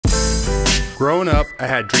Growing up, I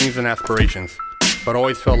had dreams and aspirations, but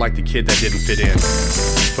always felt like the kid that didn't fit in.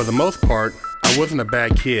 For the most part, I wasn't a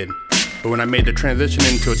bad kid, but when I made the transition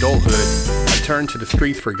into adulthood, I turned to the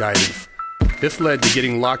streets for guidance. This led to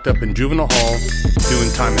getting locked up in juvenile hall,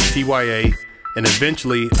 doing time in CYA, and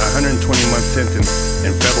eventually a 120-month sentence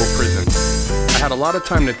in federal prison. I had a lot of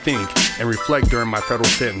time to think and reflect during my federal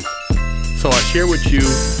sentence, so I share with you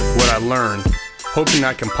what I learned, hoping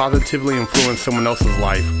I can positively influence someone else's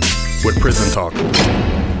life with Prison Talk.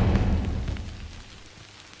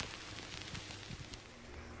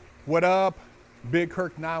 What up? Big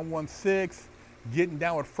Kirk 916, getting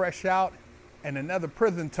down with Fresh Out and another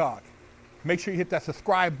Prison Talk. Make sure you hit that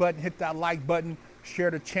subscribe button, hit that like button, share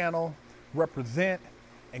the channel, represent,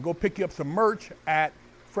 and go pick you up some merch at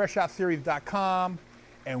freshoutseries.com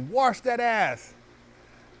and wash that ass.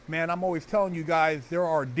 Man, I'm always telling you guys, there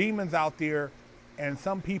are demons out there and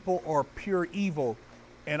some people are pure evil.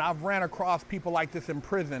 And I've ran across people like this in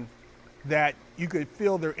prison that you could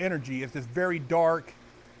feel their energy. It's just very dark,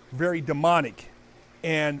 very demonic.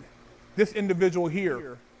 And this individual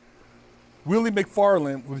here, Willie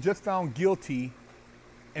McFarland, was just found guilty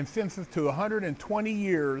and sentenced to 120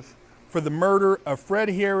 years for the murder of Fred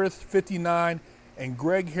Harris, 59, and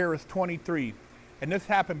Greg Harris, 23. And this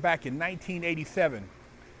happened back in 1987.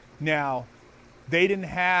 Now, they didn't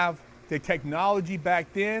have the technology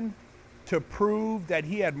back then to prove that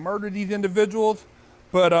he had murdered these individuals,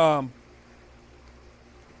 but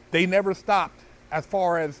they never stopped as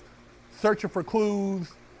far as searching for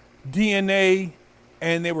clues, DNA,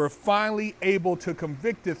 and they were finally able to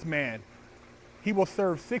convict this man. He will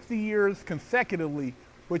serve 60 years consecutively,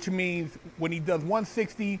 which means when he does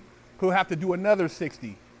 160, he'll have to do another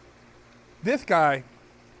 60. This guy,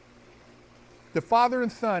 the father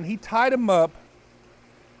and son, he tied them up,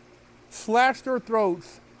 slashed their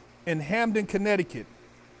throats in Hamden, Connecticut,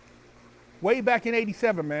 way back in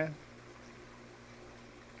 '87, man.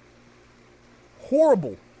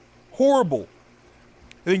 Horrible, horrible.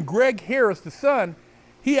 And then Greg Harris, the son,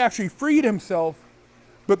 he actually freed himself,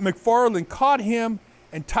 but McFarland caught him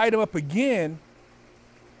and tied him up again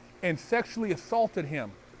and sexually assaulted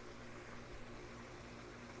him.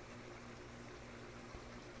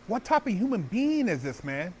 What type of human being is this,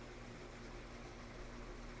 man?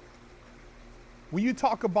 When you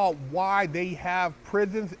talk about why they have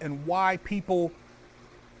prisons and why people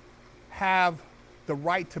have the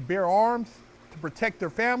right to bear arms to protect their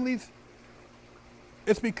families,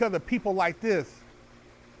 it's because of people like this.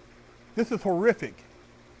 This is horrific,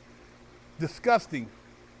 disgusting,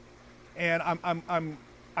 and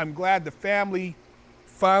I'm glad the family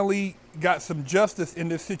finally got some justice in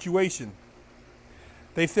this situation.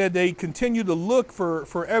 They said they continue to look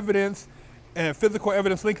for evidence and physical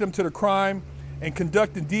evidence linking them to the crime, and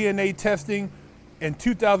conducted DNA testing in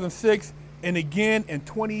 2006 and again in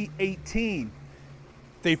 2018.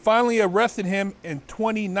 They finally arrested him in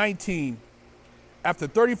 2019. After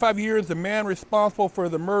 35 years, the man responsible for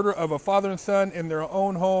the murder of a father and son in their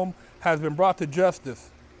own home has been brought to justice.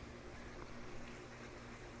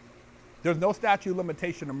 There's no statute of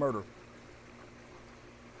limitation of murder.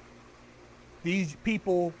 These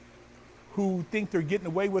people who think they're getting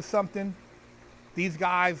away with something, these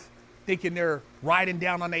guys thinking they're riding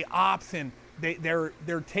down on their ops and they're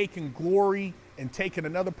taking glory and taking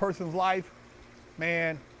another person's life,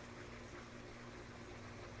 man,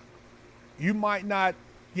 you might not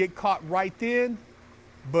get caught right then,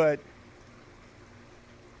 but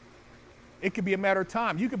it could be a matter of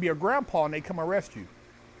time. You could be a grandpa and they come arrest you.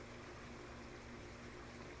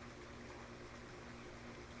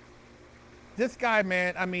 This guy,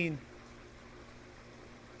 man, I mean,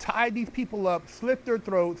 tied these people up, slit their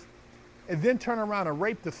throats, and then turn around and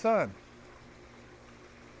rape the son.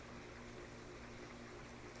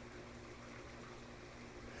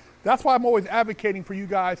 That's why I'm always advocating for you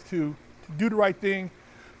guys to do the right thing,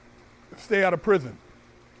 stay out of prison.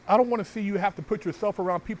 I don't want to see you have to put yourself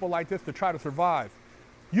around people like this to try to survive.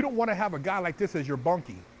 You don't want to have a guy like this as your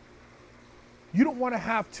bunkie. You don't want to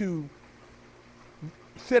have to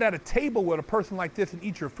sit at a table with a person like this and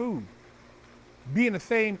eat your food. Be in the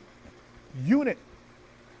same unit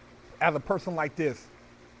as a person like this,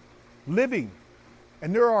 living.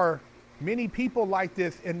 And there are many people like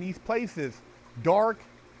this in these places, dark,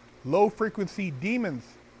 low frequency demons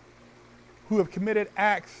who have committed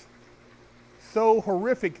acts so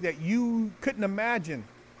horrific that you couldn't imagine.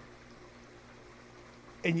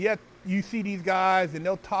 And yet you see these guys and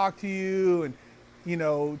they'll talk to you and, you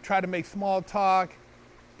know, try to make small talk,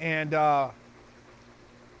 and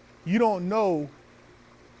you don't know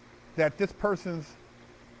that this person's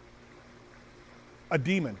a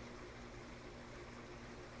demon.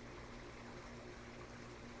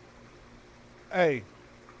 Hey,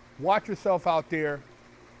 watch yourself out there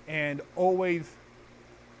and always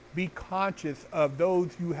be conscious of those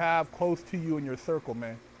you have close to you in your circle,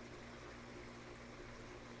 man.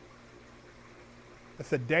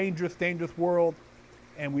 It's a dangerous, dangerous world,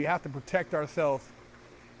 and we have to protect ourselves.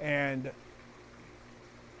 And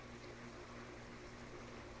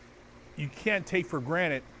you can't take for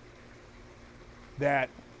granted that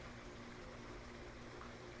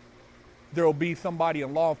there will be somebody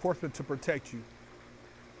in law enforcement to protect you.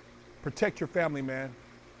 Protect your family, man.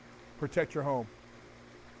 Protect your home.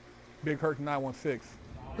 Big Herc 916.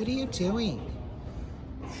 What are you doing?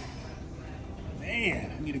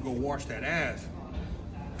 Man, I need to go wash that ass.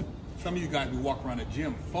 Some of you guys be walking around the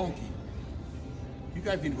gym funky. You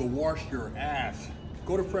guys need to go wash your ass.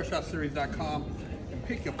 Go to FreshOutSeries.com and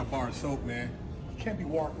pick up a bar of soap, man. You can't be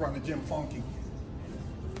walking around the gym funky.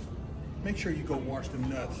 Make sure you go wash them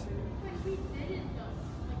nuts.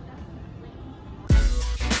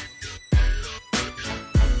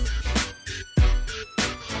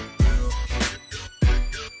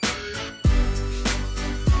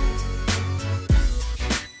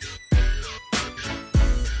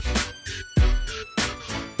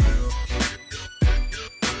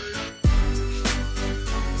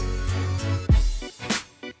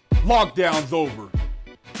 Lockdown's over.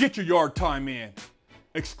 Get your yard time in.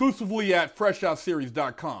 Exclusively at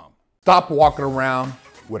FreshOutSeries.com. Stop walking around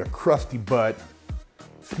with a crusty butt,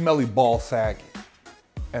 smelly ball sack,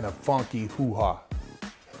 and a funky hoo-ha.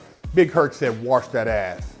 Big Herc said wash that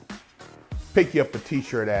ass. Pick you up a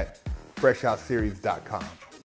t-shirt at FreshOutSeries.com.